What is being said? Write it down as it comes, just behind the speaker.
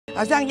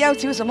好像要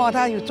求什么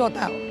他有做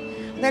到。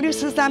那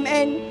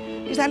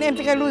63N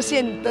这个路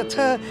线的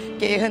车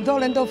给很多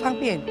人都方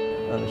便。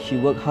 She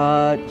work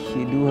hard,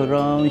 she do her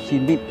round, she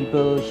meet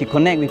people, she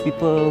connect with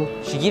people.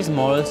 She gives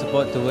moral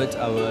support towards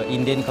our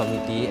Indian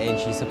community and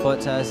she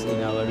supports us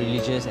in our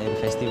religious and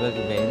festival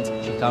events.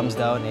 She comes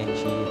down and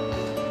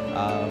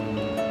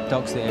she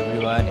talks to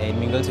everyone and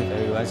mingles with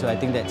everyone. So I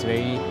think that's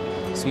very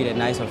sweet and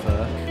nice of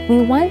her.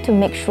 We want to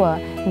make sure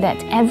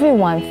that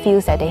everyone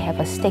feels that they have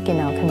a stake in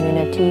our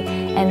community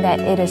and that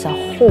it is a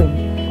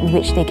home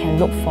which they can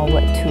look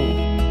forward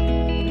to.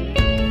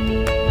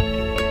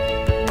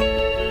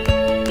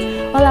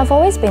 Well, I've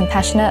always been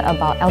passionate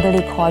about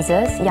elderly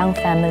causes, young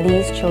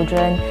families,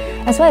 children,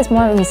 as well as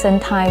more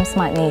recent times,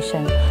 Smart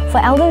Nation. For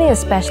elderly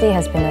especially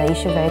has been an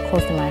issue very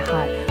close to my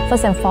heart.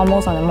 First and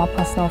foremost, on a more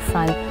personal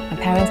front, my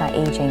parents are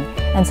aging.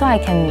 And so I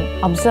can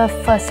observe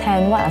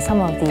firsthand what are some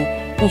of the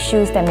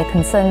issues that may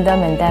concern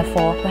them and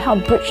therefore will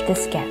help bridge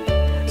this gap.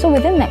 So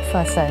within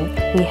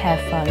MacPherson, we have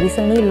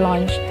recently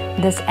launched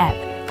this app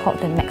called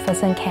the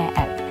MacPherson Care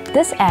app.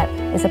 This app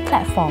is a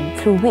platform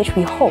through which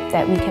we hope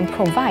that we can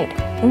provide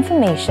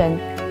information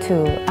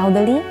to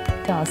elderly,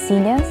 to our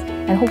seniors,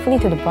 and hopefully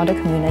to the broader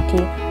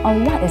community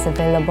on what is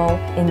available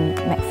in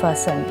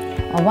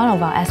MacPherson. One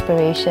of our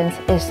aspirations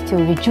is to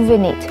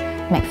rejuvenate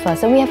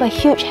MacPherson. We have a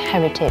huge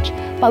heritage,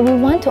 but we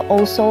want to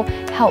also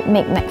help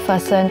make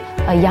MacPherson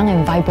a young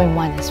and vibrant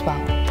one as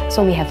well.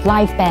 So we have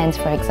live bands,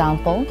 for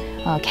example,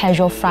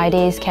 casual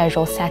Fridays,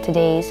 casual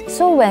Saturdays.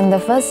 So when the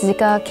first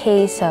Zika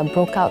case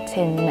broke out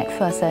in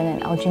MacPherson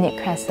and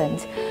Aljunied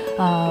Crescent,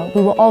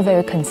 we were all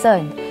very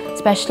concerned,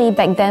 especially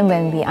back then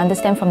when we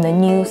understand from the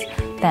news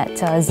that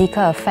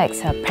Zika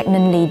affects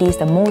pregnant ladies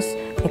the most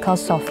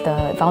because of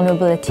the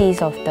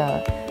vulnerabilities of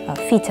the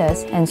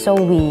fetus. And so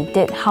we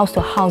did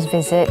house-to-house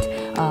visit.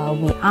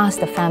 We asked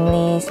the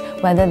families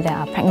whether there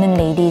are pregnant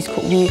ladies,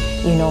 could we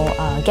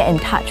get in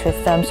touch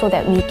with them so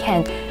that we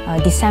can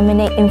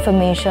disseminate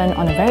information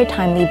on a very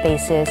timely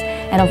basis.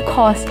 And of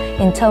course,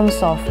 in terms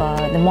of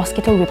the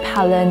mosquito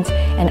repellent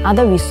and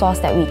other resource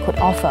that we could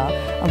offer,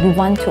 we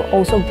want to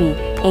also be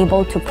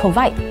able to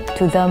provide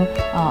to them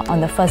on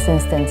the first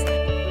instance.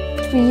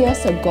 3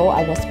 years ago,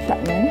 I was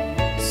pregnant,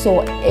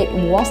 so it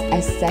was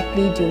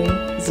exactly during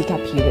Zika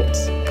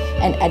periods.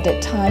 And at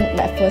that time,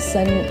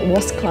 MacPherson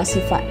was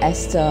classified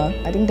as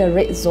the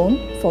red zone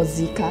for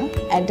Zika.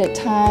 At that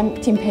time,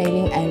 Team Pei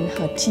Ling and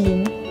her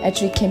team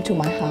actually came to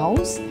my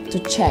house to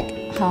check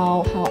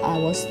how I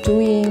was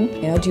doing,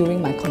 during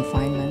my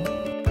confinement.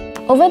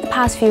 Over the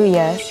past few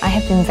years, I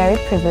have been very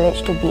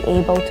privileged to be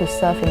able to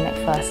serve in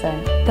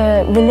MacPherson.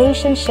 The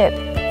relationship,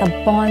 the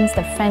bonds,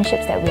 the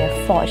friendships that we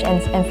have forged,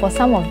 and for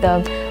some of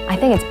them, I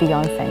think it's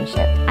beyond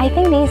friendship. I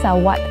think these are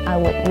what I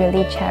would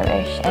really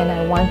cherish and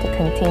I want to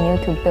continue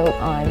to build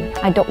on.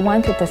 I don't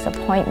want to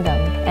disappoint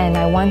them and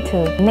I want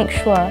to make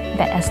sure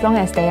that as long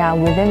as they are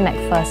within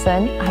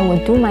MacPherson, I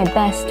will do my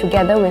best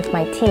together with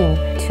my team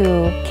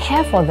to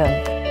care for them.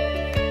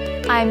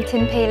 I'm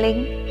Tin Pei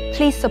Ling.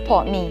 Please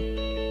support me.